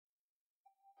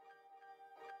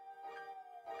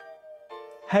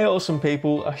Hey awesome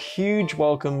people, a huge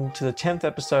welcome to the 10th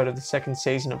episode of the second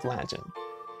season of Lantern.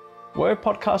 We're a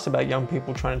podcast about young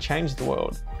people trying to change the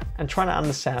world and trying to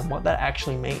understand what that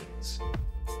actually means.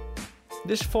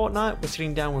 This fortnight we're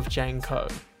sitting down with Jane Coe,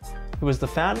 who is the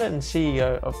founder and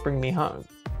CEO of Bring Me Home,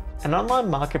 an online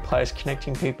marketplace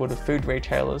connecting people to food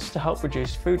retailers to help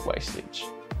reduce food wastage.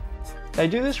 They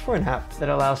do this for an app that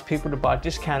allows people to buy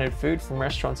discounted food from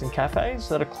restaurants and cafes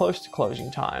that are close to closing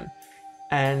time,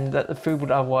 and that the food would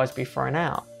otherwise be thrown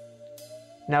out.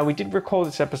 Now, we did record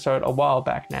this episode a while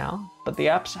back now, but the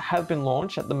apps have been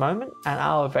launched at the moment and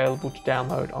are available to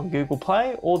download on Google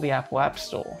Play or the Apple App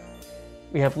Store.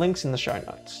 We have links in the show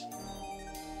notes.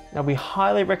 Now, we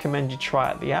highly recommend you try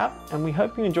out the app, and we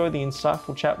hope you enjoy the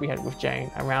insightful chat we had with Jane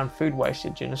around food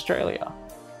wastage in Australia.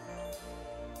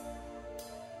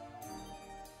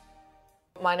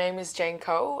 My name is Jane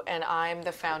Coe and I'm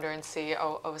the founder and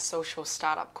CEO of a social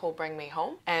startup called Bring Me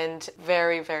Home, and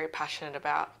very, very passionate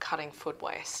about cutting food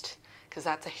waste because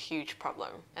that's a huge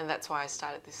problem, and that's why I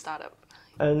started this startup.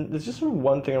 And there's just sort of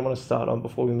one thing I want to start on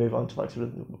before we move on to like sort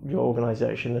of your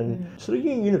organisation and sort of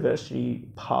your university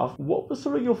path. What was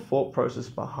sort of your thought process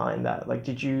behind that? Like,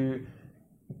 did you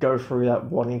go through that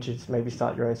wanting to maybe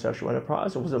start your own social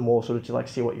enterprise, or was it more sort of to like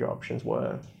see what your options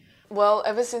were? Well,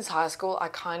 ever since high school, I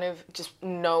kind of just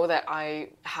know that I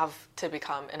have to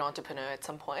become an entrepreneur at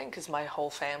some point because my whole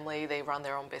family, they run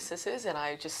their own businesses and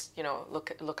I just,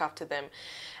 look after them.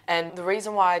 And the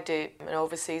reason why I did an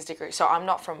overseas degree, so I'm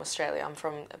not from Australia, I'm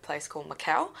from a place called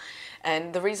Macau.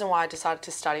 And the reason why I decided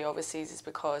to study overseas is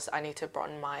because I need to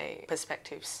broaden my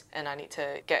perspectives and I need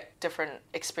to get different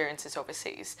experiences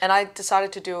overseas. And I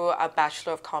decided to do a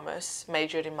Bachelor of Commerce,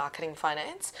 majored in marketing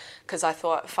finance, because I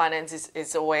thought finance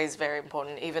is always very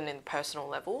important, even in personal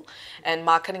level. And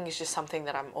marketing is just something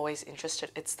that I'm always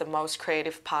interested. It's the most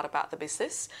creative part about the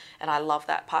business, and I love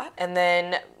that part. And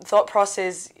then thought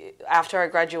process after I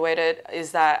graduated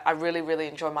is that I really, really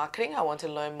enjoy marketing. I want to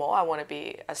learn more. I want to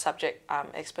be a subject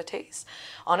expertise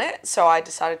on it. So I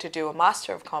decided to do a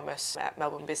Master of Commerce at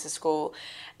Melbourne Business School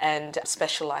and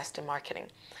specialised in marketing.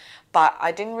 But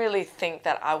I didn't really think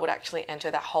that I would actually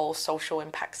enter that whole social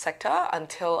impact sector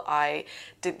until I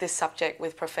did this subject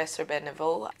with Professor Ben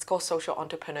Neville. It's called social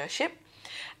entrepreneurship.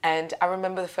 And I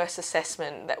remember the first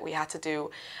assessment that we had to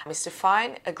do is to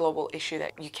find a global issue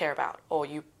that you care about or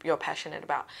you're passionate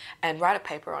about and write a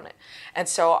paper on it. And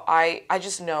so I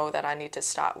just know that I need to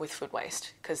start with food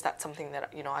waste because that's something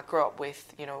that, I grew up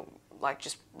with, like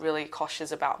just really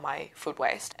cautious about my food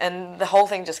waste. And the whole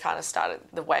thing just kind of started,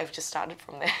 the wave just started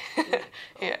from there.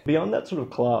 Yeah. Beyond that sort of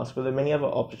class, were there many other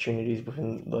opportunities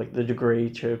within like the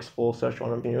degree to explore social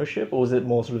entrepreneurship, or was it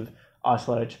more sort of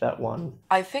isolated to that one?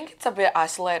 I think it's a bit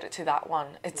isolated to that one.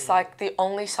 It's like the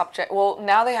only subject, well,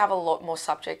 now they have a lot more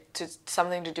subject to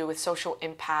something to do with social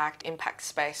impact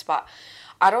space, but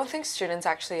I don't think students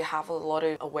actually have a lot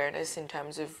of awareness in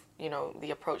terms of the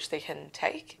approach they can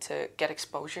take to get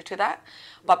exposure to that.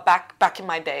 But back in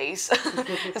my days,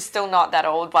 it's still not that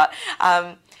old, but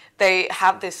they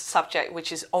have this subject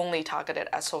which is only targeted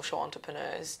at social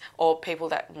entrepreneurs or people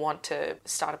that want to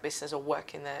start a business or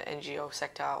work in the NGO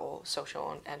sector or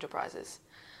social enterprises.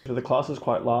 So the class was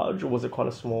quite large, or was it quite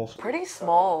a small? Pretty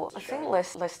small. I think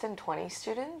less than 20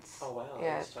 students. Oh wow.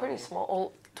 Yeah, it's pretty small.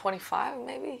 Or 25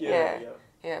 maybe?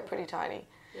 Yeah, pretty tiny.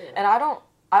 Yeah. And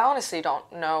I honestly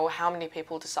don't know how many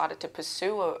people decided to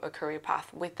pursue a career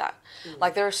path with that.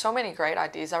 Like, there are so many great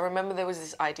ideas. I remember there was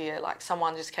this idea, like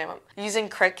someone just came up using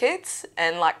crickets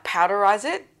and like powderize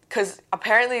it because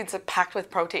apparently it's packed with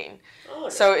protein. Oh,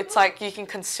 so it's like you can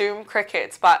consume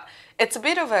crickets, but it's a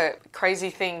bit of a crazy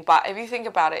thing, but if you think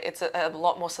about it, it's a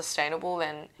lot more sustainable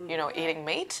than, eating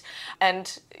meat.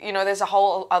 And, there's a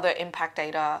whole other impact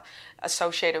data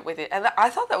associated with it. And I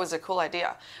thought that was a cool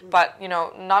idea, but,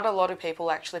 not a lot of people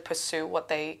actually pursue what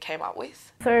they came up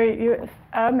with. So you're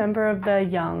a member of the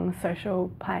Young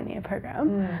Social Pioneer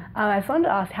program. I just wanted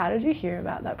to ask, how did you hear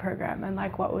about that program and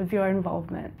what was your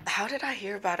involvement? How did I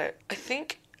hear about it? I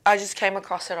think I just came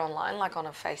across it online, like on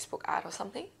a Facebook ad or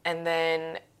something. And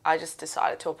then I just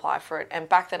decided to apply for it. And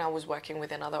back then I was working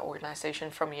with another organisation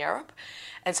from Europe.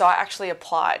 And so I actually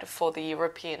applied for the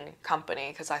European company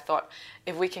because I thought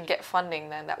if we can get funding,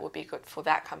 then that would be good for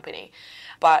that company.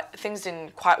 But things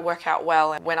didn't quite work out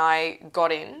well. And when I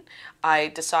got in, I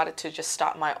decided to just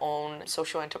start my own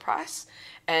social enterprise.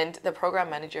 And the program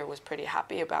manager was pretty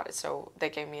happy about it. So they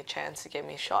gave me a chance, they gave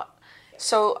me a shot.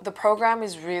 So the program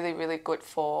is really, really good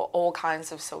for all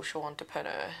kinds of social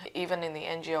entrepreneur, even in the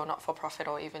NGO, not-for-profit,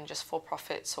 or even just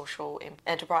for-profit social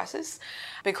enterprises,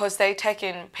 because they take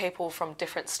in people from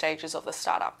different stages of the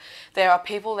startup. There are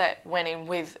people that went in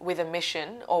with a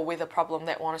mission or with a problem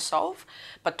that want to solve,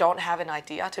 but don't have an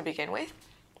idea to begin with.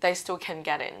 They still can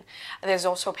get in. There's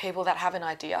also people that have an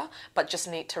idea but just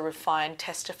need to refine,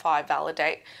 testify,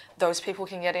 validate. Those people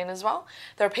can get in as well.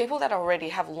 There are people that already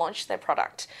have launched their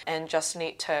product and just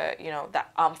need to, that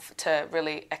umph to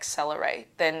really accelerate.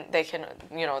 Then they can,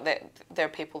 there are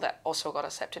people that also got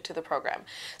accepted to the program.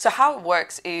 So how it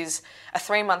works is a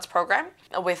 3-month program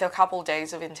with a couple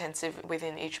days of intensive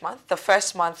within each month. The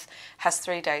first month has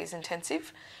 3 days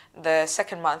intensive. The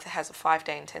second month has a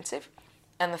 5-day intensive.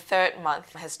 And the third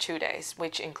month has 2 days,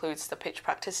 which includes the pitch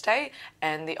practice day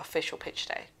and the official pitch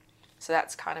day. So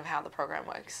that's kind of how the program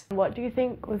works. What do you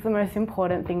think was the most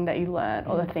important thing that you learned,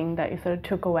 or the thing that you sort of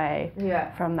took away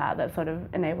from that sort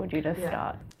of enabled you to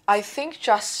start? I think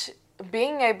just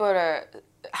being able to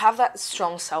have that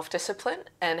strong self-discipline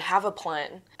and have a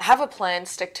plan,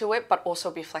 stick to it, but also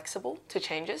be flexible to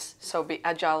changes. So be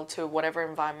agile to whatever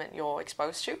environment you're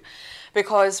exposed to.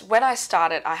 Because when I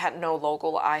started, I had no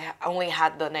logo. I only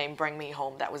had the name Bring Me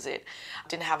Home. That was it.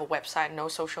 Didn't have a website, no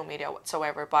social media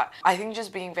whatsoever. But I think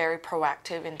just being very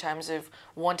proactive in terms of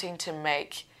wanting to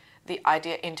make the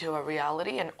idea into a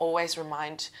reality, and always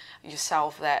remind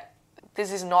yourself that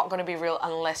this is not going to be real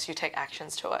unless you take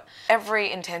actions to it.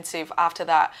 Every intensive after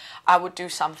that, I would do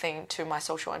something to my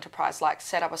social enterprise, like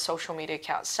set up a social media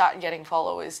account, start getting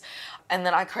followers. And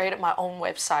then I created my own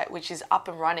website, which is up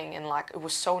and running, and it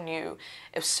was so new,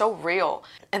 it was so real.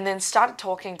 And then started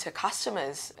talking to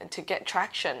customers to get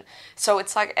traction. So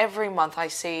it's like every month I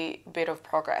see a bit of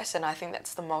progress, and I think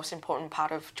that's the most important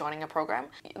part of joining a program.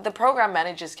 The program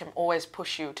managers can always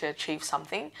push you to achieve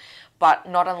something, but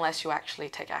not unless you actually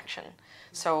take action.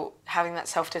 So having that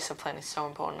self-discipline is so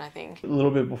important, I think. A little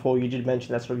bit before, you did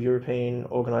mention that sort of European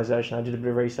organisation. I did a bit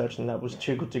of research and that was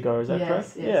Too Good To Go, is that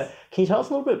correct? Yes. Yeah. Can you tell us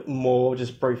a little bit more,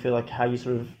 just briefly, like how you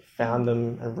sort of found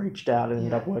them and reached out and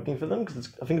ended up working for them? Because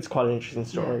I think it's quite an interesting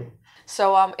story.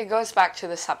 So it goes back to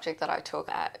the subject that I took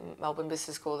at Melbourne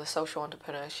Business School, the social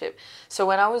entrepreneurship. So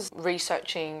when I was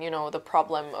researching, the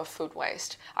problem of food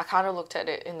waste, I kind of looked at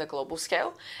it in the global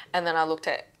scale, and then I looked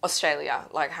at Australia,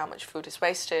 like how much food is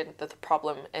wasted, that the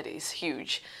problem, it is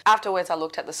huge. Afterwards, I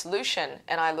looked at the solution,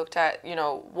 and I looked at,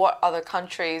 what other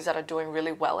countries that are doing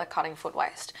really well at cutting food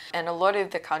waste. And a lot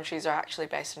of the countries are actually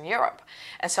based in Europe.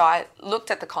 And so I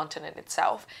looked at the continent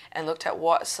itself and looked at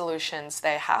what solutions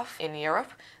they have in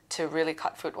Europe to really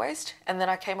cut food waste. And then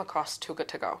I came across Too Good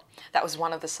To Go. That was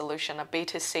one of the solutions, a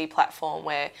B2C platform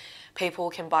where people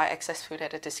can buy excess food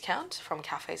at a discount from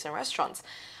cafes and restaurants.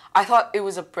 I thought it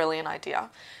was a brilliant idea.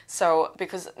 So,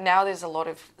 because now there's a lot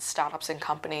of startups and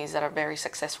companies that are very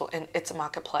successful, and it's a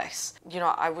marketplace.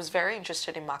 I was very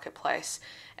interested in marketplace,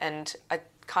 and I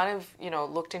kind of,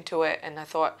 looked into it, and I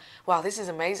thought, wow, this is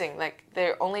amazing. Like,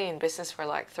 they're only in business for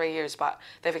 3 years, but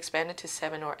they've expanded to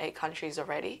 7 or 8 countries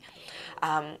already.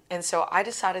 And so I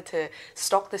decided to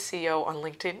stalk the CEO on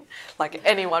LinkedIn, like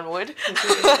anyone would.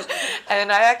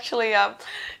 And I actually, I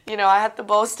had the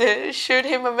balls to shoot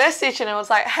him a message, and I was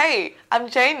like, hey, I'm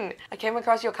Jane. I came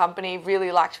across your company,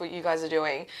 really liked what you guys are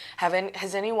doing.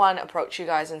 Has anyone approached you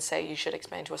guys and say you should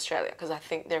expand to Australia? Because I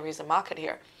think there is a market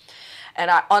here. And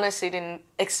I honestly didn't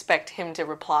expect him to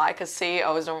reply, because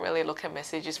CEOs don't really look at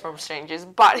messages from strangers,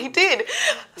 but he did.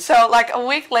 So a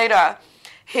week later,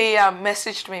 he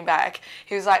messaged me back.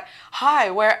 He was like,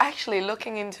 hi, we're actually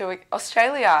looking into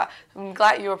Australia. I'm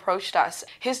glad you approached us.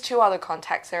 Here's 2 other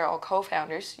contacts. They're all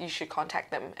co-founders. You should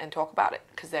contact them and talk about it,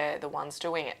 because they're the ones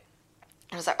doing it.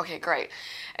 I was like, okay, great.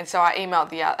 And so I emailed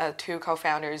the 2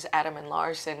 co-founders, Adam and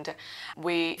Lars, and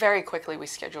we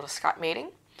scheduled a Skype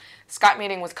meeting. Skype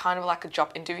meeting was kind of like a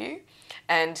job interview,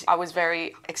 and I was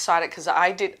very excited because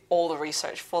I did all the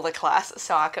research for the class,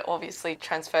 so I could obviously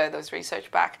transfer those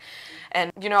research back.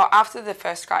 And after the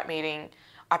first Skype meeting,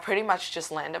 I pretty much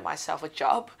just landed myself a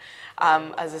job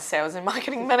as a sales and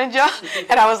marketing manager,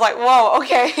 and I was like, whoa,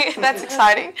 okay, that's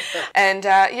exciting. And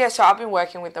so I've been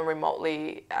working with them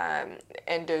remotely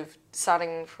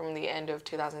starting from the end of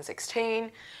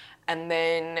 2016. And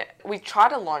then we tried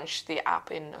to launch the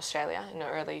app in Australia in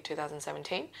early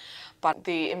 2017, but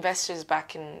the investors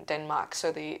back in Denmark,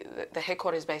 so the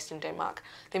headquarters based in Denmark,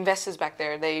 the investors back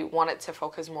there, they wanted to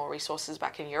focus more resources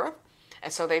back in Europe.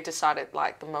 And so they decided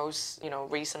the most,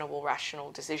 reasonable,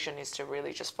 rational decision is to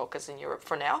really just focus in Europe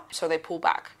for now. So they pulled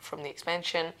back from the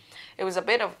expansion. It was a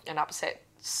bit of an upset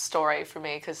story for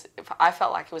me because I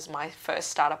felt like it was my first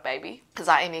startup baby because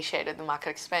I initiated the market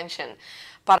expansion.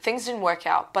 But things didn't work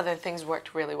out, but then things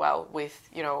worked really well with,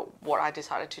 what I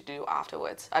decided to do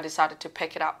afterwards. I decided to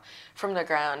pick it up from the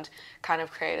ground, kind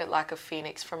of create it like a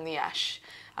phoenix from the ash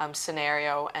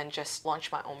scenario and just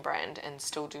launch my own brand and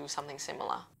still do something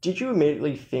similar. Did you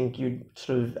immediately think you'd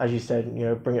sort of, as you said,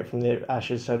 bring it from the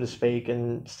ashes, so to speak,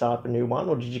 and start up a new one?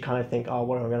 Or did you kind of think, oh,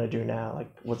 what am I going to do now? Like,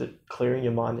 was it clear in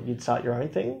your mind that you'd start your own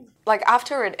thing? Like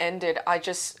after it ended, I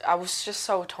was just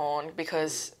so torn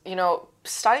because,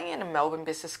 studying in a Melbourne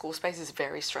business school space is a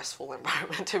very stressful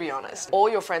environment, to be honest. All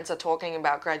your friends are talking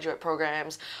about graduate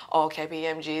programs, or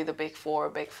KPMG, the big four,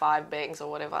 big five banks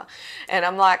or whatever. And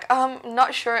I'm like,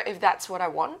 not sure if that's what I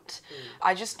want.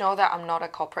 I just know that I'm not a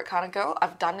corporate kind of girl.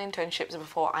 I've done internships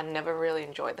before. I never really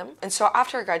enjoyed them. And so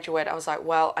after I graduated, I was like,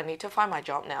 well, I need to find my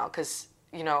job now because,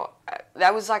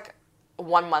 that was like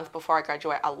 1 month before I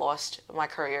graduated, I lost my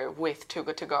career with Too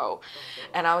Good To Go.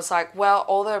 And I was like, well,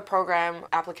 all the program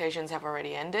applications have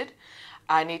already ended.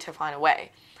 I need to find a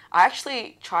way. I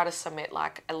actually try to submit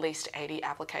like at least 80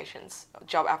 applications,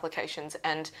 job applications,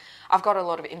 and I've got a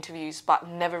lot of interviews, but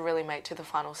never really made to the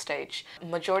final stage.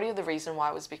 Majority of the reason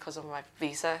why was because of my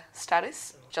visa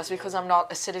status. Just because I'm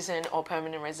not a citizen or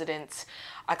permanent resident,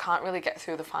 I can't really get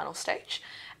through the final stage.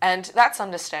 And that's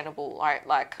understandable, right?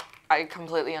 Like, I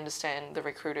completely understand the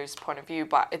recruiter's point of view,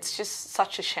 but it's just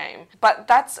such a shame.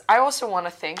 But I also want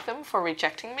to thank them for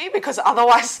rejecting me because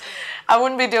otherwise I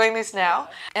wouldn't be doing this now.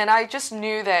 And I just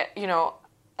knew that,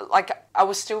 I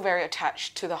was still very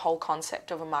attached to the whole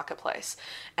concept of a marketplace.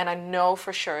 And I know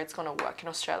for sure it's going to work in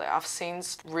Australia. I've seen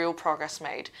real progress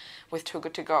made with Too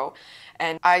Good To Go.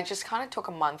 And I just kind of took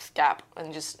a month gap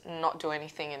and just not do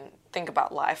anything and think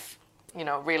about life.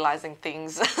 Realizing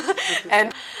things.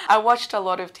 And I watched a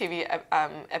lot of TV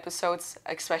episodes,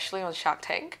 especially on Shark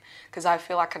Tank, because I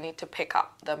feel like I need to pick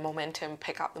up the momentum,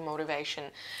 pick up the motivation.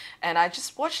 And I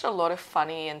just watched a lot of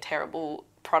funny and terrible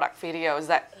product videos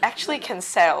that actually can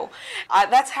sell.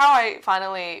 That's how I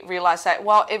finally realized that,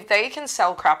 well, if they can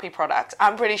sell crappy products,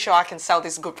 I'm pretty sure I can sell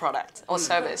this good product or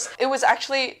service. It was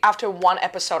actually after one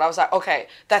episode, I was like, okay,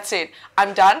 that's it.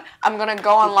 I'm done. I'm going to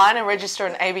go online and register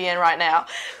an ABN right now.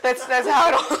 That's how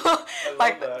it all,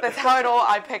 that's how it all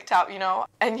I picked up,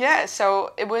 And yeah,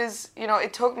 so it was,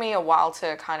 it took me a while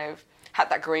to kind of have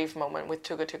that grief moment with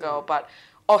Too Good To Go, but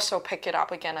also pick it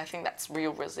up again. I think that's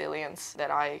real resilience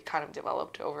that I kind of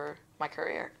developed over my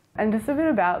career. And just a bit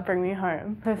about Bring Me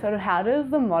Home. So sort of how does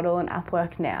the model and app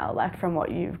work now, like from what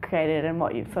you've created and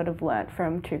what you've sort of learnt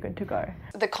from Too Good To Go?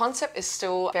 The concept is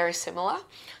still very similar.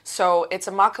 So it's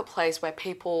a marketplace where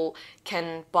people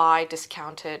can buy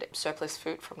discounted surplus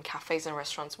food from cafes and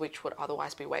restaurants which would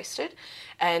otherwise be wasted.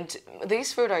 And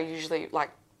these food are usually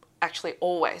actually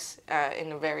always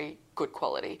in a very good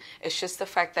quality. It's just the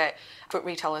fact that food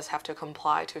retailers have to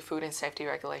comply to food and safety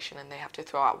regulation and they have to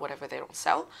throw out whatever they don't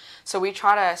sell. So we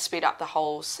try to speed up the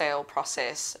whole sale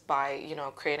process by,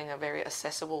 creating a very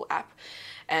accessible app.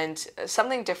 And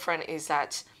something different is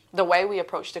that the way we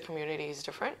approach the community is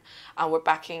different. We're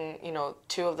backing,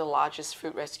 two of the largest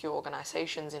food rescue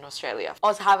organisations in Australia,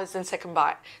 Oz Harvest and Second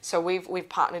Bite. So we've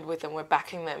partnered with them, we're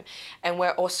backing them. And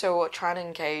we're also trying to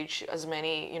engage as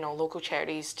many, local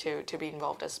charities to be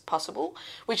involved as possible,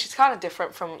 which is kind of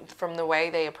different from the way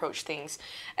they approach things.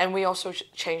 And we also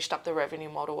changed up the revenue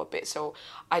model a bit. So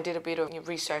I did a bit of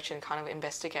research and kind of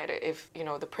investigated if,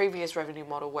 the previous revenue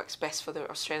model works best for the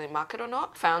Australian market or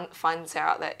not. Finds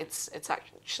out that it's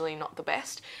actually not the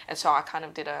best, and so I kind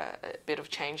of did a bit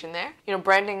of change in there.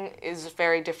 Branding is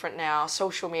very different now.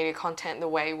 Social media content, the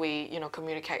way we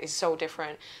communicate is so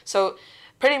different. So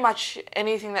pretty much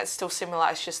anything that's still similar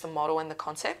is just the model and the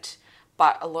concept,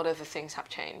 but a lot of the things have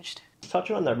changed.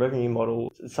 Touching on that revenue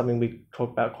model, it's something we talk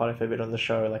about quite a fair bit on the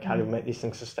show, like how do we make these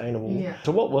things sustainable. Yeah.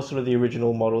 So what was sort of the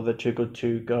original model that Too Good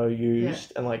To Go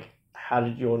used, and how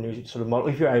did your new sort of model,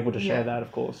 if you're able to share that,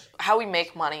 of course. How we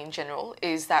make money in general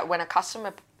is that when a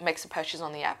customer makes a purchase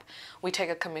on the app, we take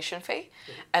a commission fee,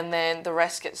 and then the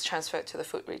rest gets transferred to the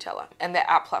food retailer. And the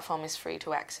app platform is free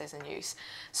to access and use.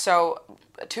 So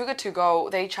Too Good To Go,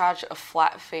 they charge a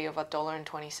flat fee of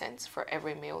 $1.20 for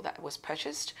every meal that was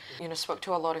purchased. Spoke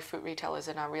to a lot of food retailers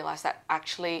and I realized that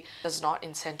actually does not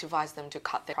incentivize them to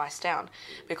cut their price down,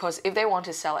 because if they want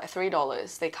to sell at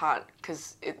 $3, they can't,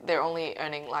 because they're only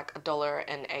earning like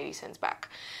 $1.80 back.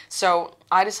 So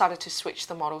I decided to switch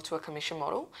the model to a commission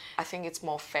model. I think it's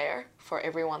more fair for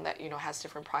everyone that has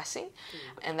different pricing,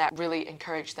 and that really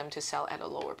encouraged them to sell at a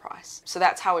lower price. So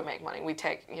that's how we make money. We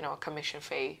take a commission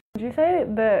fee. Would you say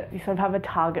that you sort of have a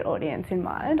target audience in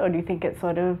mind, or do you think it's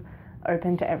sort of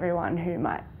open to everyone who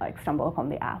might stumble upon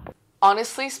the app?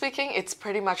 Honestly speaking, it's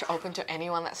pretty much open to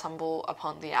anyone that stumble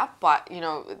upon the app. But, you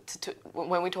know,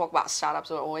 when we talk about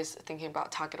startups, we're always thinking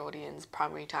about target audience,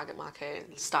 primary target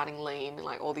market, starting lean,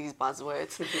 like all these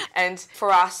buzzwords. And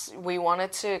for us, we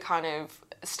wanted to kind of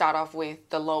start off with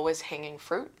the lowest hanging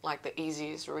fruit, like the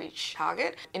easiest reach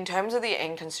target. In terms of the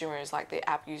end consumers, like the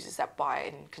app users that buy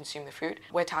and consume the food,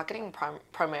 we're targeting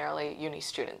primarily uni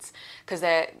students because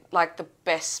they're like the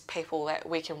best people that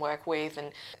we can work with,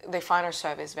 and they find our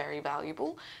service very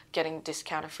valuable, getting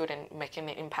discounted food and making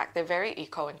an impact. They're very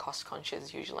eco and cost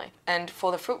conscious usually. And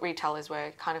for the fruit retailers,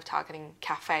 we're kind of targeting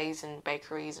cafes and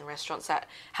bakeries and restaurants that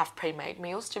have pre-made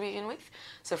meals to begin with.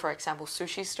 So for example,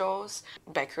 sushi stores,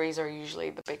 bakeries are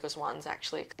usually the biggest ones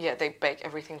actually. Yeah, they bake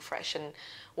everything fresh, and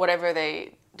whatever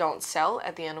they don't sell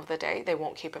at the end of the day, they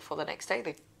won't keep it for the next day,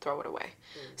 they throw it away.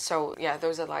 So yeah,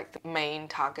 those are like the main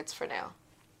targets for now.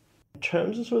 In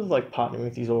terms of sort of like partnering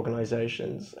with these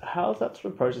organisations, how's that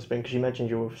sort of process been? Because you mentioned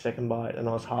you were with Second Bite and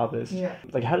Oz Harvest. Yeah.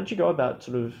 Like, how did you go about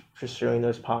sort of pursuing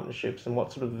those partnerships, and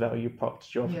what sort of value prop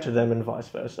did you offer to them and vice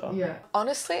versa? Yeah.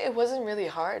 Honestly, it wasn't really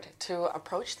hard to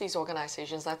approach these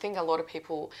organizations. I think a lot of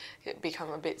people become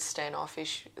a bit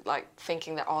standoffish, like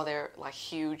thinking that, oh, they're like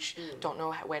huge, don't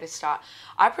know where to start.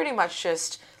 I pretty much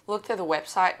just looked at the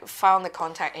website, found the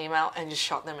contact email, and just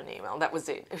shot them an email. That was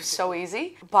it. It was so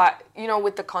easy. But, you know,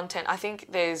 with the content, I think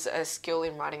there's a skill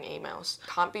in writing emails.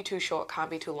 Can't be too short, can't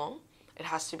be too long. It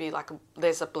has to be like,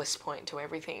 there's a bliss point to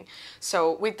everything.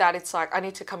 So with that, it's like I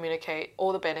need to communicate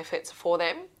all the benefits for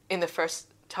them in the first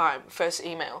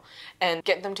email, and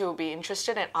get them to be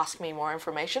interested and ask me more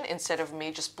information instead of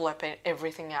me just blurping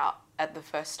everything out at the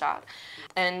first start.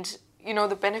 And, you know,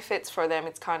 the benefits for them,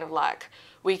 it's kind of like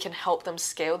we can help them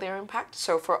scale their impact.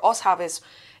 So for Oz Harvest,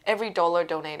 every dollar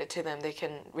donated to them, they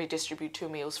can redistribute 2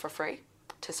 meals for free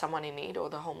to someone in need or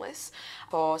the homeless.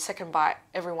 For Second Bite,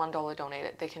 every $1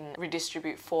 donated, they can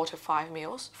redistribute 4 to 5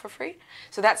 meals for free.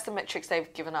 So that's the metrics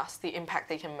they've given us, the impact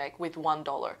they can make with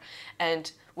 $1.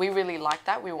 And we really like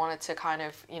that. We wanted to kind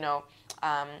of, you know,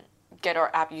 get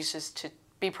our app users to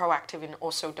be proactive in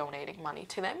also donating money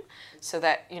to them, so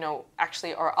that, you know,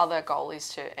 actually our other goal is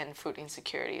to end food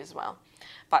insecurity as well.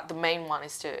 But the main one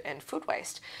is to end food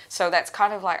waste. So that's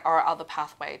kind of like our other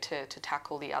pathway to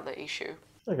tackle the other issue.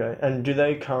 Okay, and do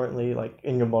they currently, like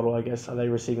in your model, I guess, are they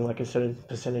receiving like a certain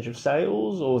percentage of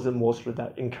sales, or is it more sort of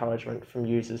that encouragement from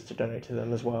users to donate to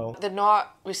them as well? They're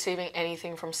not receiving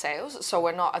anything from sales, so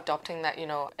we're not adopting that, you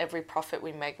know, every profit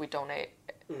we make, we donate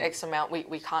X amount.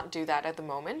 We can't do that at the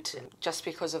moment, just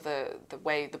because of the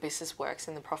way the business works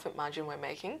and the profit margin we're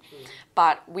making.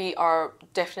 But we are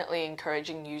definitely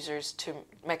encouraging users to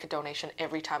make a donation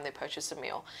every time they purchase a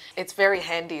meal. It's very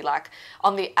handy, like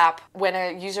on the app, when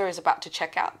a user is about to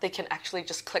check out, they can actually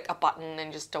just click a button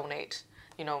and just donate,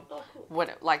 you know,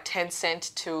 like 10 cents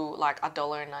to like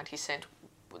 $1.90,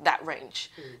 that range.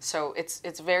 So it's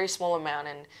a very small amount,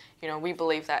 and, you know, we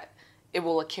believe that it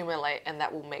will accumulate and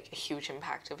that will make a huge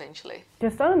impact eventually.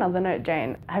 Just on another note,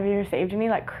 Jane, have you received any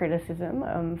like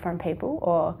criticism from people,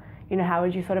 or, you know, how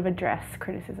would you sort of address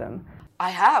criticism? I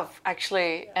have,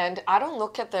 actually, and I don't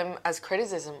look at them as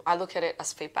criticism. I look at it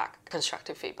as feedback,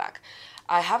 constructive feedback.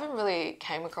 I haven't really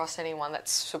came across anyone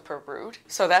that's super rude,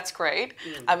 so that's great.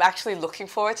 I'm actually looking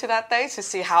forward to that day to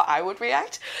see how I would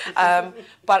react.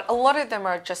 But a lot of them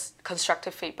are just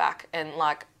constructive feedback, and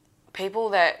like people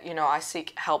that, you know, I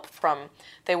seek help from,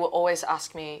 they will always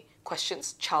ask me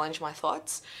questions, challenge my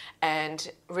thoughts,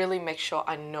 and really make sure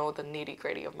I know the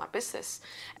nitty-gritty of my business.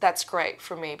 That's great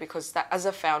for me, because that, as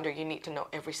a founder, you need to know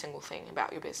every single thing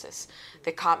about your business.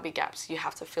 There can't be gaps. You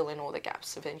have to fill in all the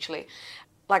gaps eventually.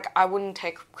 Like, I wouldn't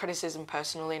take criticism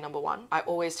personally, number one. I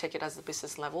always take it as the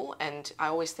business level, and I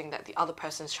always think that the other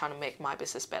person's trying to make my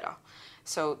business better.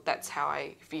 So that's how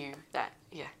I view that,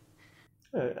 yeah.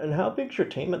 And how big's your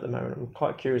team at the moment? I'm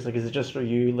quite curious. Like, is it just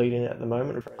you leading it at the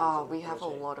moment? Oh, we have a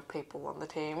lot of people on the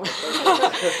team.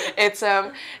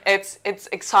 It's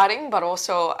exciting, but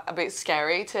also a bit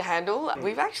scary to handle.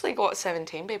 We've actually got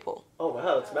 17 people. Oh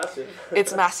wow, that's massive.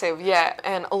 It's massive, yeah,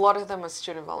 and a lot of them are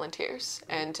student volunteers.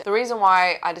 And the reason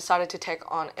why I decided to take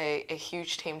on a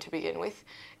huge team to begin with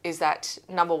is that,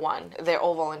 number one, they're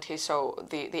all volunteers, so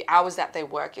the hours that they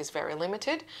work is very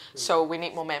limited, so we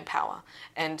need more manpower.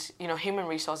 And, you know, human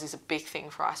resource is a big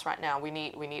thing for us right now. We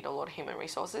need a lot of human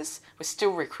resources. We're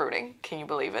still recruiting, can you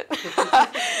believe it?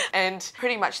 And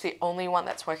pretty much the only one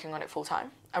that's working on it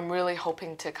full-time. I'm really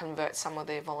hoping to convert some of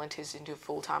the volunteers into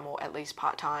full-time or at least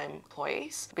part-time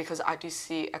employees, because I do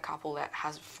see a couple that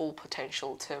has full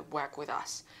potential to work with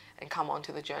us and come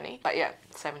onto the journey. But yeah,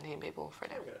 17 people for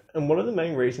now. Okay. And what are the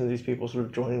main reasons these people sort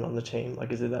of joining on the team?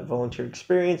 Like, is it that volunteer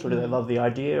experience, or do they love the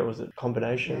idea, or is it a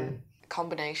combination?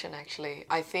 Combination, actually.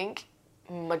 I think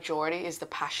majority is the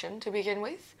passion to begin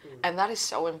with, and that is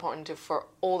so important for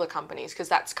all the companies, because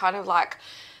that's kind of like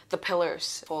the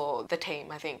pillars for the team.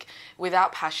 I think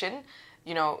without passion,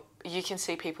 you know, you can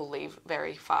see people leave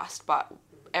very fast, but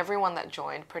everyone that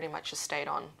joined pretty much just stayed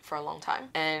on for a long time.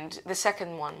 And the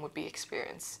second one would be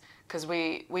experience, because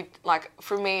we like,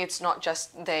 for me, it's not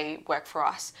just they work for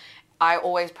us. I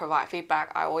always provide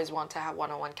feedback. I always want to have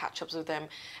one-on-one catch-ups with them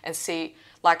and see,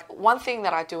 like, one thing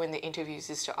that I do in the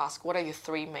interviews is to ask, what are your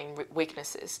 3 main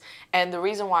weaknesses? And the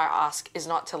reason why I ask is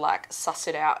not to like suss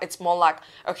it out. It's more like,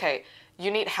 okay, you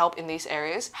need help in these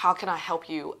areas. How can I help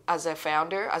you as a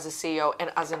founder, as a CEO, and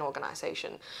as an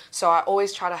organization? So I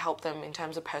always try to help them in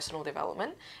terms of personal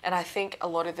development. And I think a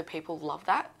lot of the people love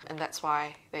that. And that's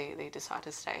why they decide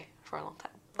to stay for a long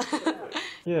time.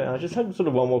 Yeah, I just had sort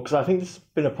of one more, because I think this has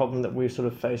been a problem that we've sort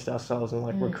of faced ourselves in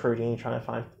like recruiting and trying to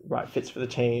find right fits for the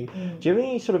team. Do you have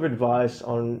any sort of advice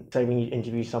on, say, when you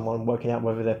interview someone, working out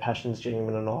whether their passion's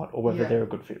genuine or not, or whether they're a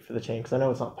good fit for the team? Because I know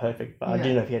it's not perfect, but I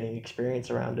didn't know if you had any experience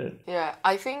around it. Yeah,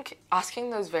 I think asking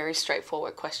those very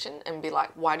straightforward questions and be like,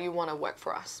 why do you want to work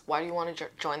for us? Why do you want to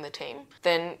join the team?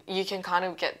 Then you can kind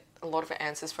of get a lot of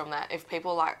answers from that. If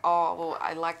people are like, oh, well,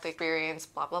 I like the experience,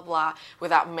 blah, blah, blah,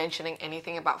 without mentioning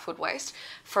anything about food waste,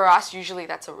 for us, usually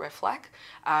that's a red flag,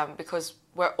 because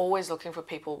we're always looking for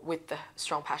people with the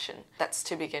strong passion. That's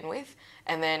to begin with.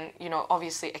 And then, you know,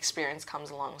 obviously experience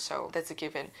comes along, so that's a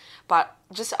given. But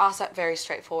just ask that very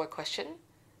straightforward question.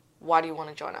 Why do you want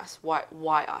to join us?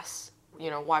 Why us? You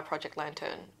know, why Project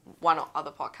Lantern? Why not other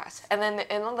podcasts? And then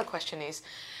another question is,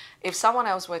 if someone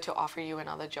else were to offer you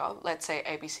another job, let's say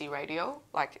ABC Radio,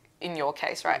 like in your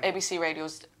case, right? ABC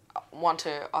Radios want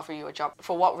to offer you a job.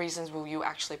 For what reasons will you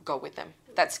actually go with them?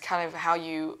 That's kind of how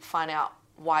you find out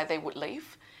why they would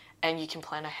leave, and you can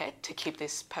plan ahead to keep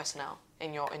this personnel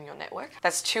in your network.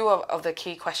 That's 2 of the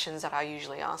key questions that I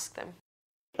usually ask them.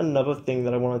 Another thing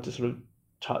that I wanted to sort of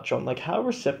touch on, like, how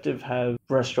receptive have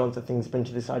restaurants and things been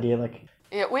to this idea? Like,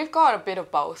 yeah, we've got a bit of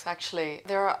both, actually.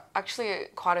 There are actually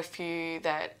quite a few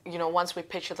that, you know, once we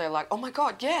pitch it, they're like, oh my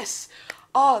God, yes.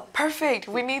 Oh, perfect.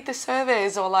 We need the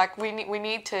service, or like, we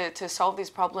need to solve this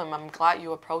problem. I'm glad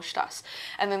you approached us.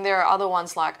 And then there are other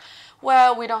ones like,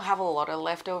 well, we don't have a lot of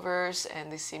leftovers and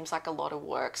this seems like a lot of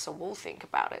work, so we'll think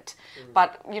about it.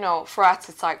 But, you know, for us,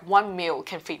 it's like 1 meal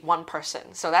can feed 1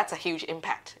 person. So that's a huge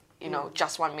impact. You know,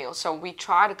 just 1 meal. So we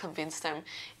try to convince them,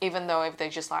 even though if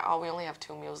they're just like, oh, we only have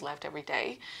 2 meals left every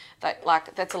day, that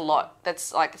like, that's a lot.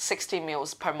 That's like 60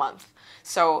 meals per month.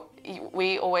 So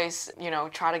we always, you know,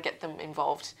 try to get them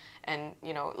involved and,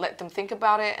 you know, let them think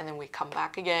about it, and then we come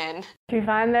back again. Do you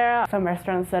find there are some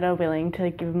restaurants that are willing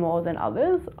to give more than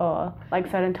others, or like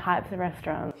certain types of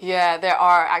restaurants? Yeah, there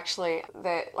are actually.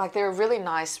 There are really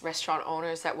nice restaurant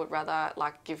owners that would rather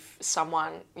like give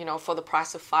someone, you know, for the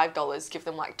price of $5, give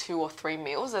them like 2 or 3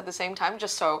 meals at the same time,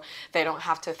 just so they don't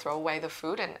have to throw away the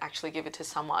food and actually give it to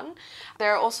someone.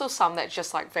 There are also some that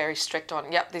just like very strict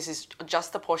on, yep, this is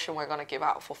just the portion we're going to give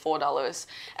out for $4,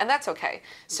 and that's okay.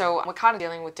 So we're kind of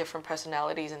dealing with different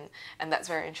personalities, and that's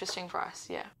very interesting for us.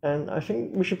 Yeah. And I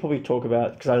think we should probably talk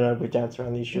about, because I know we dance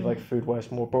around the issue of like food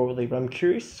waste more broadly, but I'm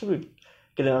curious to sort of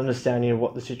get an understanding of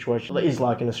what the situation is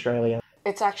like in Australia.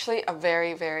 It's actually a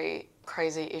very, very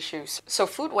crazy issue. So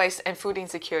food waste and food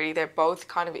insecurity, they're both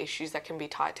kind of issues that can be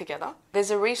tied together.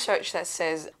 There's a research that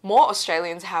says more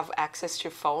Australians have access to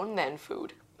phone than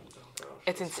food.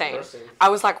 It's insane. I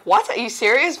was like, what? Are you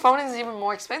serious? Phone is even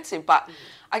more expensive. But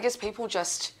I guess people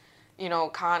just, you know,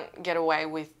 can't get away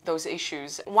with those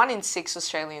issues. 1 in 6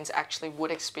 Australians actually would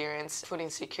experience food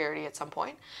insecurity at some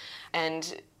point.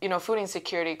 And, you know, food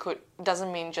insecurity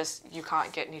doesn't mean just you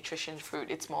can't get nutritious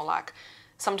food. It's more like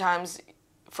sometimes,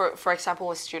 for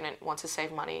example, a student wants to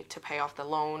save money to pay off the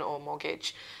loan or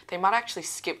mortgage. They might actually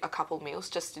skip a couple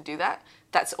meals just to do that.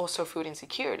 That's also food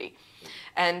insecurity.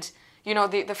 And, you know,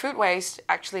 the food waste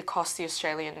actually costs the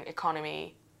Australian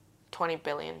economy $20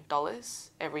 billion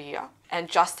every year. And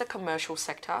just the commercial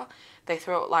sector,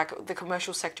 the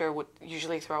commercial sector would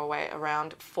usually throw away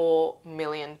around 4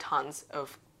 million tons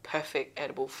of perfect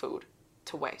edible food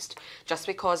to waste. Just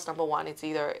because, number one, it's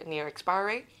either near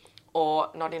expiry or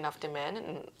not enough demand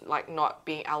and like not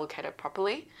being allocated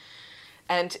properly.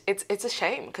 And it's a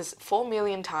shame, because 4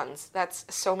 million tons, that's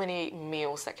so many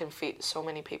meals that can feed so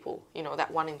many people, you know,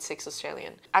 that 1 in 6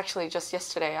 Australian. Actually, just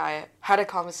yesterday, I had a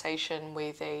conversation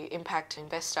with a impact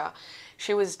investor.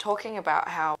 She was talking about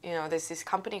how, you know, there's this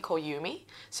company called Yumi.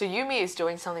 So Yumi is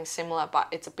doing something similar, but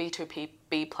it's a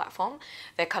B2B platform.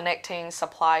 They're connecting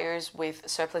suppliers with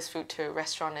surplus food to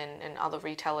restaurant and other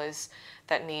retailers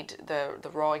that need the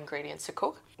raw ingredients to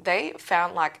cook. They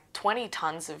found like 20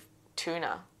 tons of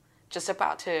tuna just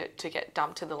about to get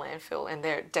dumped to the landfill, and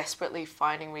they're desperately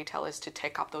finding retailers to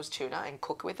take up those tuna and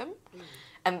cook with them.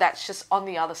 And that's just on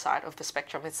the other side of the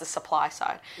spectrum. It's the supply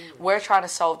side. We're trying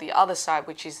to solve the other side,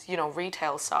 which is,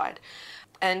 retail side.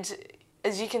 And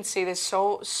as you can see, there's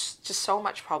so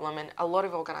much problem, and a lot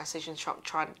of organisations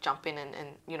try to jump in and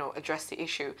address the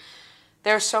issue.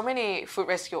 There are so many food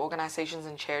rescue organisations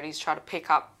and charities try to pick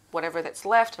up whatever that's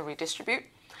left and redistribute.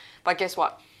 But guess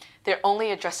what? They're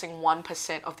only addressing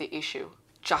 1% of the issue.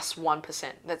 Just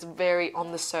 1%. That's very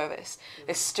on the surface.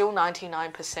 There's still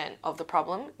 99% of the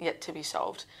problem yet to be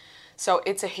solved. So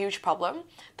it's a huge problem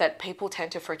that people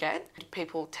tend to forget.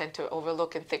 People tend to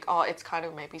overlook and think, oh, it's kind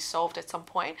of maybe solved at some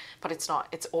point, but it's not.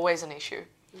 It's always an issue.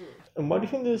 And why do you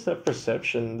think there's that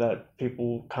perception that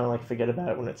people kind of like forget about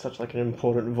it when it's such like an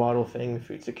important, vital thing,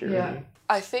 food security? Yeah.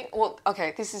 I think, well,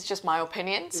 okay, this is just my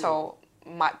opinion, so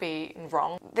might be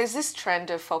wrong. There's this trend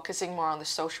of focusing more on the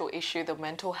social issue, the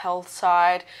mental health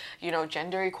side,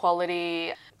 gender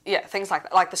equality, things like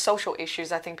that. Like the social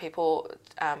issues, I think people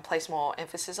place more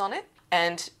emphasis on it.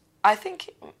 And I think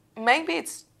maybe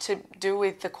it's to do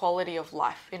with the quality of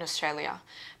life in Australia.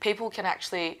 People can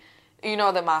actually, the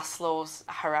Maslow's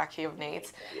hierarchy of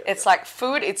needs. It's like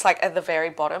food, it's like at the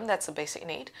very bottom, that's a basic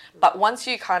need. But once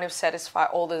you kind of satisfy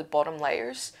all the bottom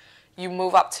layers, you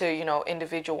move up to,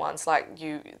 individual ones, like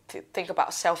you think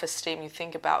about self-esteem, you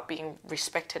think about being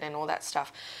respected and all that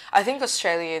stuff. I think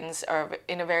Australians are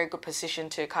in a very good position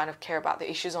to kind of care about the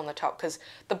issues on the top, because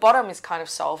the bottom is kind of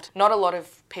solved. Not a lot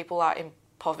of people are in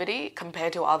poverty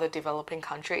compared to other developing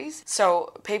countries.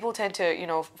 So people tend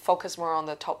to, focus more on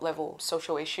the top level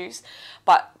social issues,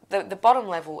 but the bottom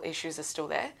level issues are still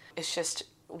there. It's just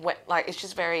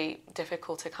very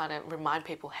difficult to kind of remind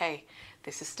people, hey,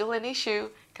 this is still an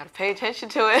issue, gotta pay attention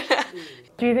to it.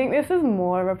 Do you think this is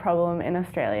more of a problem in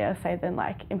Australia, say, than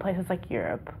like in places like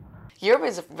Europe? Europe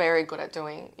is very good at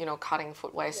doing, cutting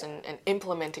food waste and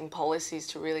implementing policies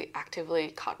to really actively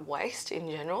cut waste in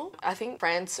general. I think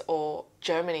France or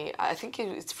Germany, I think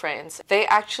it's France, they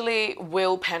actually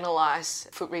will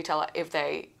penalise food retailer if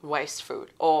they waste food,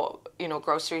 or,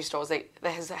 grocery stores, they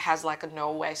has like a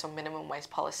no waste or minimum waste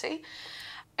policy.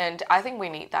 And I think we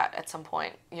need that at some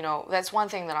point. That's one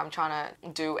thing that I'm trying to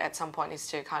do at some point, is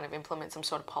to kind of implement some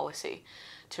sort of policy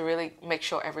to really make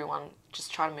sure everyone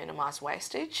just try to minimise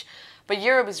wastage. But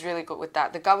Europe is really good with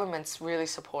that. The government's really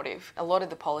supportive. A lot of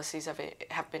the policies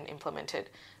have been implemented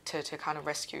to kind of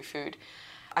rescue food.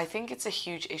 I think it's a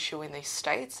huge issue in the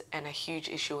States and a huge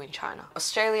issue in China.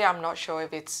 Australia, I'm not sure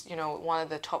if it's, one of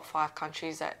the top 5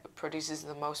 countries that produces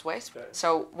the most waste.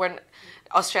 So when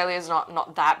Australia is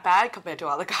not that bad compared to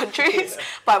other countries,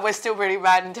 but we're still pretty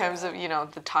bad in terms of,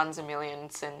 the tons of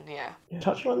millions and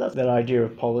Touching on that idea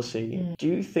of policy, do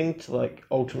you think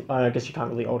I guess you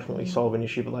can't really ultimately solve an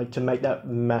issue, but to make that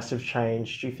massive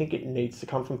change, do you think it needs to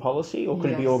come from policy, or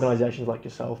could it be organisations like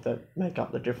yourself that make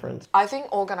up the difference? I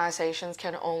think organisations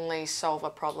can only solve a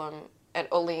problem at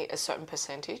only a certain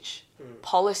percentage.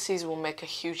 Policies will make a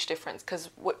huge difference, because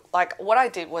what I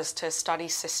did was to study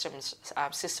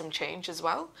system change as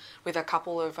well, with a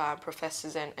couple of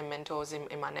professors and mentors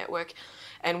in my network,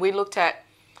 and we looked at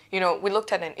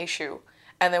an issue,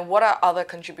 and then what are other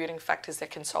contributing factors that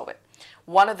can solve it.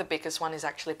 One of the biggest one is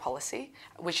actually policy,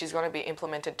 which is going to be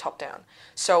implemented top down.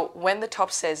 So when the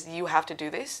top says you have to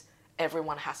do this,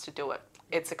 everyone has to do it.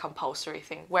 It's a compulsory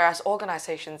thing. Whereas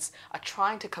organisations are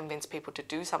trying to convince people to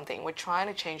do something. We're trying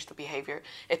to change the behaviour.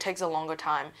 It takes a longer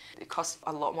time. It costs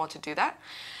a lot more to do that.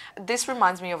 This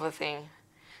reminds me of a thing.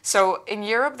 So in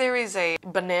Europe, there is a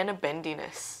banana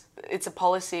bendiness. It's a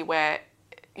policy where,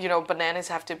 bananas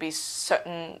have to be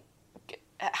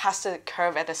has to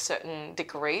curve at a certain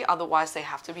degree, otherwise they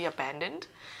have to be abandoned.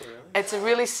 Really? It's a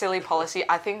really silly policy.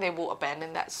 I think they will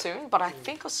abandon that soon, but I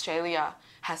think Australia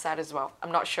has that as well.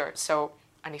 I'm not sure, so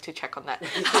I need to check on that.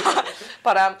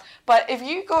 But if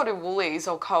you go to Woolies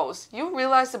or Coles, you'll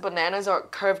realise the bananas are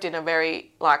curved in a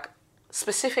very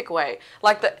specific way.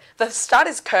 Like the start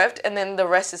is curved and then the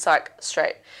rest is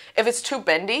straight. If it's too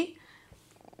bendy,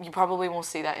 you probably won't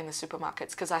see that in the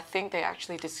supermarkets, because I think they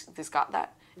actually discard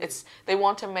that. They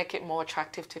want to make it more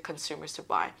attractive to consumers to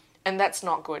buy, and that's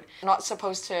not good. Not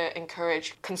supposed to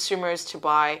encourage consumers to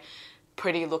buy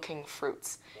pretty looking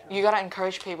fruits. You got to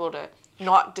encourage people to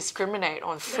not discriminate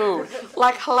on food.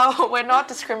 Hello, we're not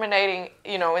discriminating,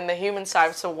 in the human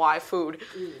side, so why food?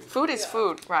 Food is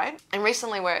food, right? And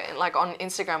recently we're on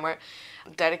Instagram, we're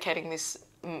dedicating this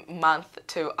month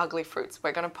to ugly fruits.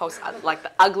 We're going to post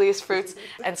the ugliest fruits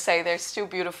and say they're still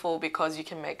beautiful because you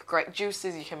can make great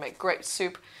juices, you can make great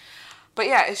soup. But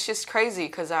yeah, it's just crazy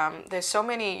because there's so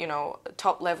many, you know,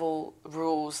 top level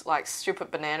rules, like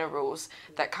stupid banana rules,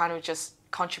 that kind of just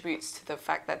contributes to the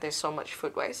fact that there's so much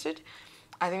food wasted.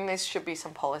 I think there should be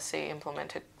some policy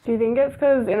implemented. Do you think it's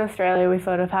because in Australia we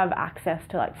sort of have access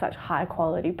to like such high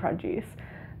quality produce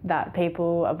that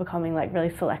people are becoming like really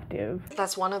selective?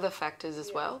 That's one of the factors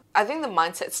as well. I think the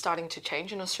mindset's starting to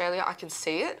change in Australia. I can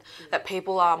see it, that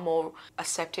people are more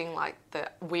accepting like the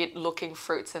weird looking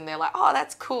fruits, and they're like, oh,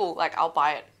 that's cool, like I'll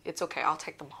buy it. It's okay, I'll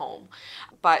take them home.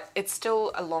 But it's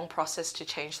still a long process to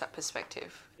change that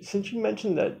perspective. Since you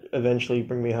mentioned that eventually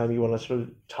Bring Me Home, you want to sort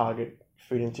of target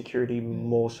food insecurity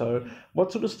more so,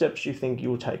 what sort of steps do you think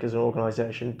you'll take as an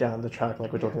organisation down the track?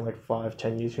 Like we're talking like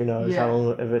 5-10 years, who knows how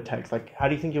long ever it takes. Like how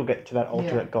do you think you'll get to that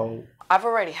ultimate goal? I've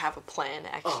already have a plan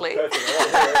actually.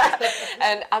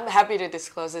 And I'm happy to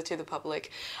disclose it to the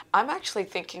public. I'm actually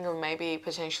thinking of maybe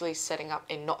potentially setting up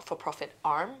a not-for-profit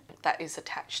arm that is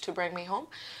attached to Bring Me Home,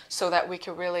 so that we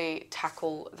can really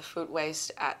tackle the food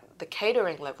waste at the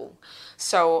catering level.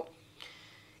 So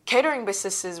catering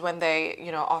businesses, when they,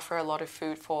 you know, offer a lot of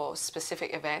food for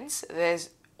specific events,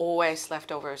 there's always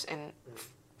leftovers, and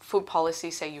food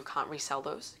policies say you can't resell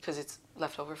those because it's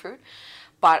leftover food.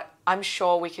 But I'm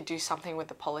sure we could do something with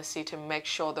the policy to make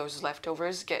sure those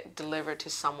leftovers get delivered to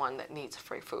someone that needs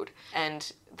free food.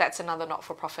 And that's another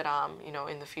not-for-profit arm, you know,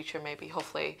 in the future, maybe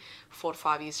hopefully 4 to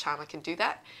 5 years time I can do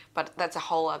that. But that's a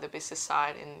whole other business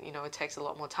side, and, you know, it takes a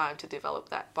lot more time to develop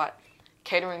that. But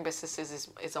catering businesses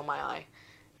is on my eye.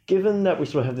 Given that we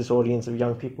sort of have this audience of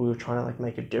young people who are trying to like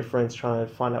make a difference, trying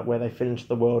to find out where they fit into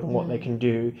the world and what they can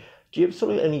do you have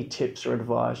sort of any tips or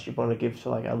advice you want to give to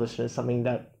like our listeners, something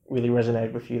that really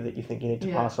resonated with you that you think you need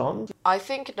to pass on? I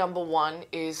think number one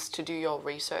is to do your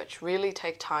research. Really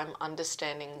take time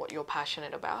understanding what you're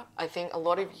passionate about. I think a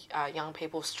lot of young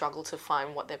people struggle to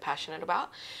find what they're passionate about.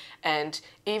 And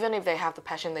even if they have the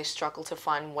passion, they struggle to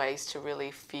find ways to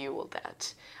really fuel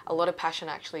that. A lot of passion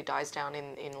actually dies down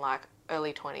in like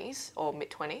early 20s or mid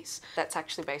 20s. That's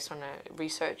actually based on a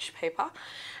research paper.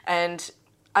 And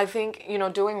I think, you know,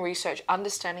 doing research,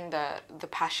 understanding the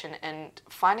passion and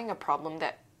finding a problem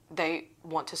that they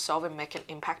want to solve and make an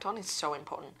impact on is so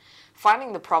important.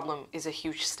 Finding the problem is a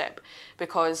huge step,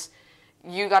 because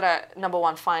you gotta, number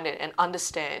one, find it and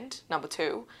understand, number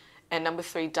two, and number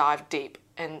three, dive deep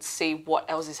and see what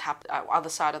else is happening other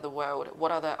side of the world, what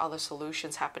are the other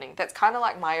solutions happening. That's kind of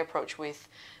like my approach with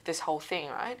this whole thing,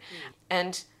 right?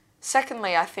 And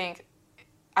secondly, I think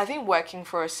working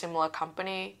for a similar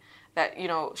company that, you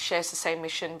know, shares the same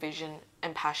mission, vision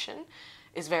and passion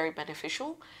is very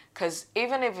beneficial, because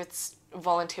even if it's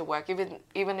volunteer work,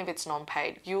 even if it's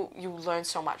non-paid, you learn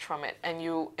so much from it and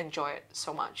you enjoy it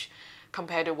so much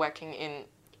compared to working in,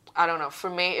 I don't know, for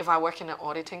me, if I work in an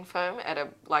auditing firm at a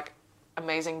like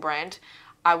amazing brand,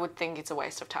 I would think it's a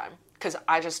waste of time because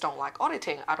I just don't like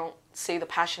auditing. I don't see the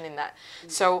passion in that.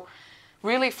 So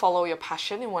really follow your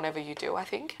passion in whatever you do, I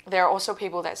think. There are also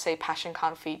people that say passion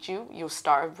can't feed you, you'll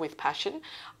starve with passion.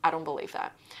 I don't believe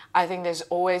that. I think there's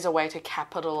always a way to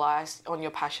capitalize on your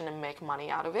passion and make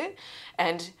money out of it.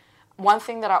 And one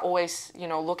thing that I always, you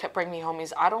know, look at Bring Me Home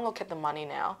is I don't look at the money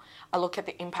now. I look at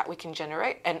the impact we can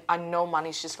generate, and I know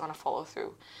money's just going to follow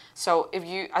through. So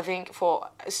I think for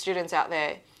students out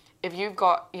there, if you've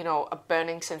got, you know, a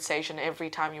burning sensation every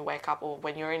time you wake up or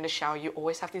when you're in the shower, you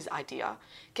always have this idea,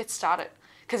 get started.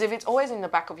 Because if it's always in the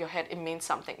back of your head, it means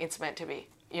something. It's meant to be.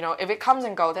 You know, if it comes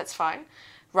and goes, that's fine.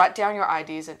 Write down your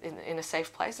ideas in a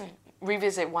safe place and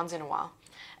revisit once in a while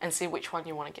and see which one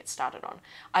you want to get started on.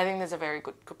 I think there's a very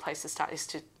good place to start is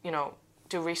to, you know,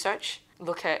 do research,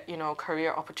 look at, you know,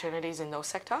 career opportunities in those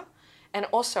sector, and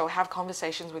also have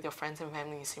conversations with your friends and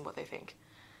family and see what they think.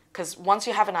 Because once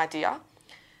you have an idea,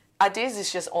 ideas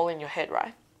is just all in your head,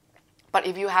 right? But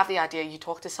if you have the idea, you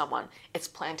talk to someone, it's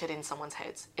planted in someone's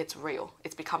heads. It's real.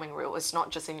 It's becoming real. It's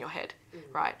not just in your head,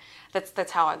 right?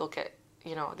 That's how I look at,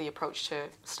 you know, the approach to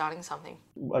starting something.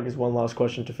 I guess one last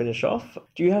question to finish off.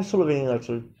 Do you have sort of any like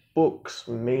sort of books,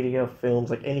 media,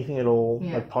 films, like anything at all,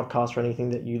 like podcasts or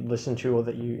anything that you listen to or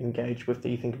that you engage with that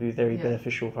you think would be very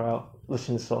beneficial for our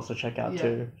listeners to also check out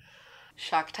too?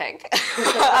 Shark Tank,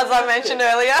 as I mentioned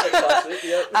earlier.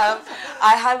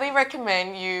 I highly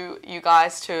recommend you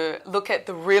guys to look at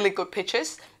the really good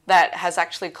pitches that has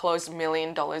actually closed $1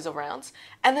 million of rounds,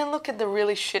 and then look at the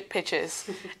really shit pitches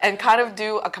and kind of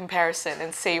do a comparison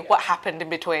and see what happened in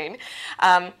between.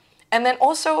 And then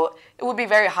also, it would be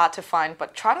very hard to find,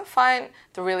 but try to find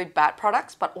the really bad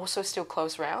products, but also still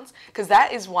close rounds, because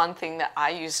that is one thing that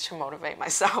I use to motivate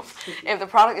myself. If the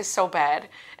product is so bad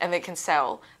and they can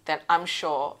sell, then I'm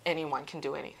sure anyone can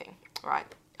do anything, right?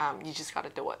 You just got to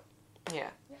do it. Yeah.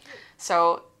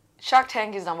 So Shark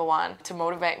Tank is number one to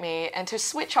motivate me and to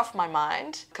switch off my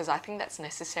mind, because I think that's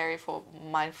necessary for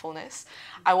mindfulness.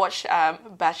 I watch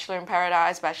Bachelor in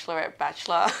Paradise, Bachelorette,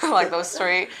 Bachelor, like those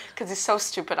three, because it's so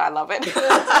stupid. I love it.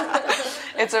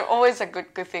 It's always a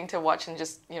good thing to watch and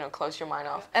just, you know, close your mind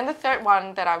off. And the third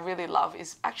one that I really love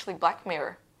is actually Black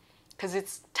Mirror, because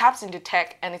it taps into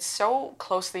tech and it's so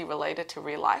closely related to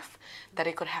real life that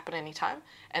it could happen anytime,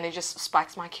 and it just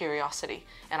spikes my curiosity,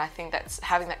 and I think that's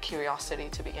having that curiosity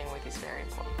to begin with is very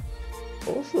important.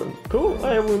 Awesome, cool.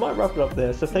 Hey, we might wrap it up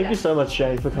there. So thank you so much,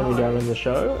 Jane, for coming down on the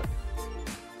show.